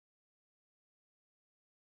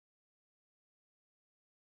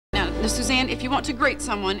Now, Suzanne, if you want to greet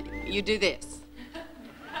someone, you do this.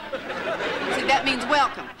 See, that means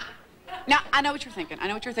welcome. Now, I know what you're thinking.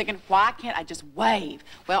 Why can't I just wave?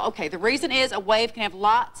 Well, okay, the reason is a wave can have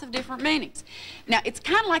lots of different meanings. Now, it's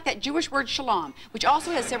kind of like that Jewish word shalom, which also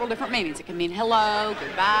has several different meanings. It can mean hello,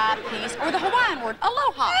 goodbye, peace, or the Hawaiian word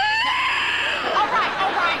aloha. Now,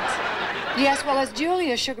 all right. Yes, well, as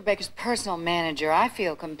Julia Sugarbaker's personal manager, I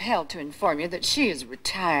feel compelled to inform you that she is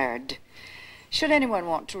retired. Should anyone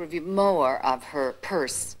want to review more of her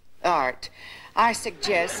purse art, I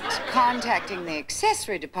contacting the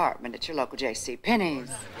accessory department at your local J.C. Penney's.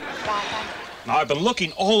 Bye. Now, I've been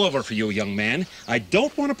looking all over for you, young man. I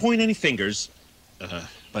don't want to point any fingers,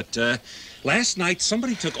 but last night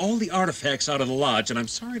somebody took all the artifacts out of the lodge, and I'm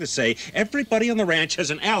sorry to say everybody on the ranch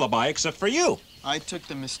has an alibi except for you. I took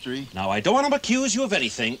them, Mr. E. Now, I don't want to accuse you of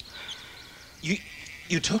anything.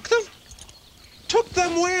 You took them? Took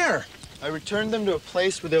them where? I returned them to a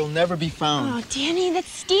place where they'll never be found. Oh, Danny, that's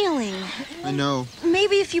stealing. I know.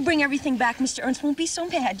 Maybe if you bring everything back, Mr. Ernst won't be so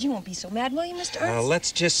mad. You won't be so mad, will you, Mr. Ernst?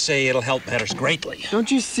 Let's just say it'll help matters greatly.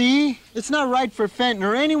 Don't you see? It's not right for Fenton,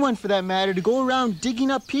 or anyone for that matter, to go around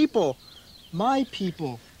digging up people. My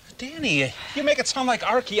people. Danny, you make it sound like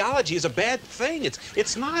archaeology is a bad thing.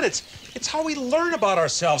 It's not. It's how we learn about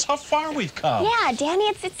ourselves, how far we've come. Yeah, Danny,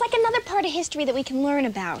 it's like another part of history that we can learn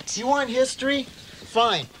about. You want history?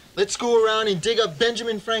 Fine. Let's go around and dig up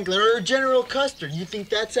Benjamin Franklin or General Custer. You think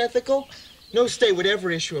that's ethical? No state would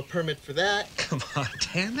ever issue a permit for that. Come on,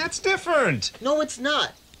 Dan, that's different. No, it's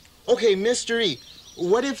not. Okay, Mr. E,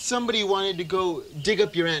 what if somebody wanted to go dig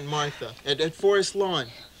up your Aunt Martha at Forest Lawn?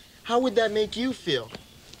 How would that make you feel?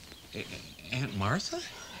 Aunt Martha?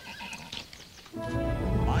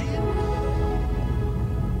 My Aunt?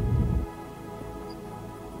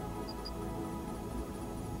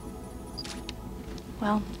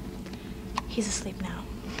 Well, he's asleep now.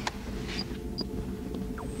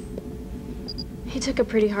 He took a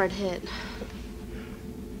pretty hard hit.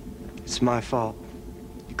 It's my fault.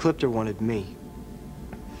 Ecliptor wanted me.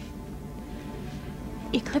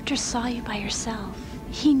 Ecliptor saw you by yourself.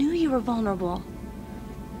 He knew you were vulnerable.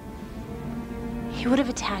 He would have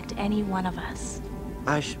attacked any one of us.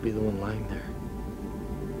 I should be the one lying there.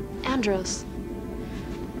 Andros,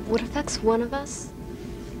 what affects one of us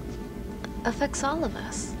affects all of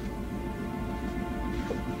us.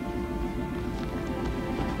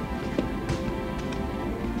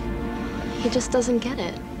 He just doesn't get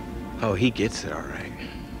it. Oh, he gets it all right.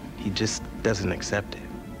 He just doesn't accept it.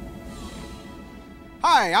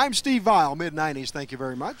 Hi, I'm Steve Vile, mid-90s, thank you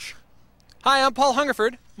very much. Hi, I'm Paul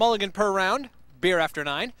Hungerford, mulligan per round, beer after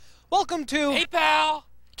 9. Welcome to... Hey, pal!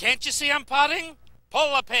 Can't you see I'm putting?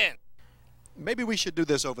 Pull a pin. Maybe we should do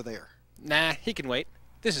this over there. Nah, he can wait.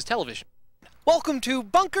 This is television. Welcome to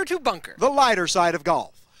Bunker, the lighter side of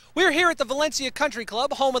golf. We're here at the Valencia Country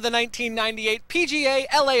Club, home of the 1998 PGA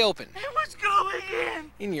LA Open. Hey, what's going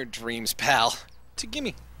in? In your dreams, pal. To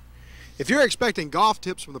gimme. If you're expecting golf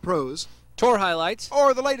tips from the pros, tour highlights,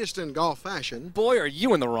 or the latest in golf fashion, boy, are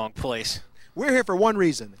you in the wrong place. We're here for one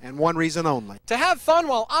reason, and one reason only. To have fun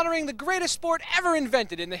while honoring the greatest sport ever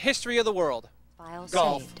invented in the history of the world.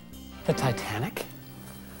 Golf. Saved. The Titanic?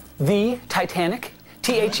 The Titanic?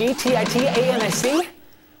 Thetanic?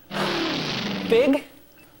 Big,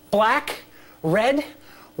 black, red,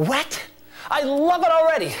 wet. I love it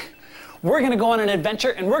already. We're gonna go on an adventure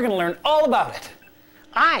and we're gonna learn all about it.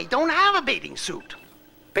 I don't have a bathing suit.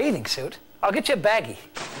 Bathing suit? I'll get you a baggie.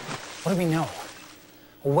 What do we know?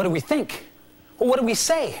 What do we think? What do we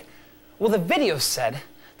say? Well, the video said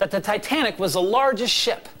that the Titanic was the largest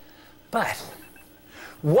ship. But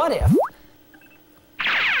what if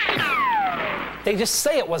they just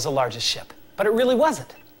say it was the largest ship, but it really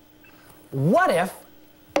wasn't? What if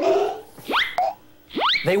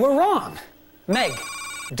they were wrong? Meg,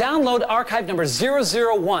 download archive number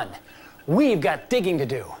 001. We've got digging to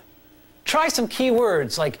do. Try some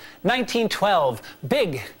keywords like 1912,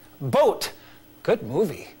 big, boat, good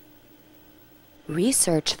movie.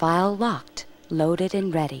 Research file locked, loaded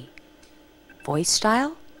and ready. Voice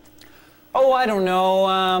style? Oh, I don't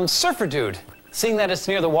know, surfer dude, seeing that it's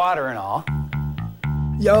near the water and all.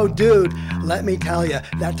 Yo, dude, let me tell you,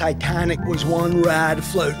 that Titanic was one rad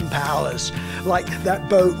floating palace. Like, that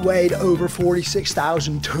boat weighed over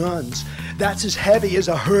 46,000 tons. That's as heavy as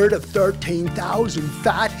a herd of 13,000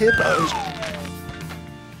 fat hippos.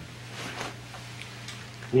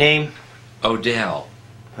 Name? Odell.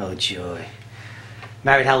 Oh, joy.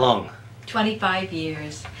 Married how long? 25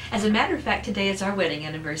 years. As a matter of fact, today is our wedding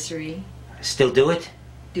anniversary. Still do it?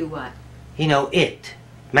 Do what? You know, it.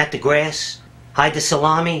 Mat the grass, hide the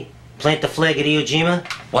salami, plant the flag at Iwo Jima.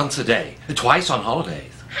 Once a day, twice on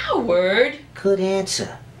holidays. Howard! Good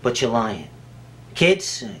answer, but you're lying.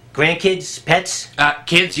 Kids? Grandkids? Pets?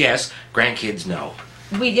 Kids, yes. Grandkids, no.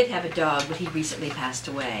 We did have a dog, but he recently passed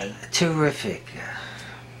away. Terrific.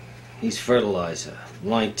 He's fertilizer.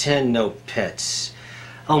 Line 10, no pets.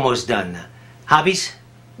 Almost done. Hobbies?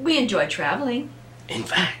 We enjoy traveling. In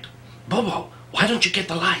fact, Bobo, why don't you get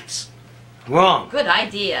the lights? Wrong. Good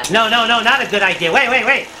idea. No, not a good idea.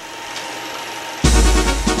 Wait.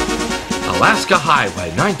 Alaska Highway,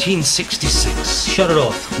 1966. Shut it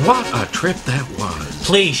off. What a trip that was.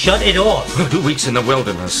 Please, shut it off. 2 weeks in the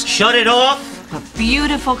wilderness. Shut it off. What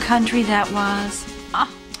beautiful country that was.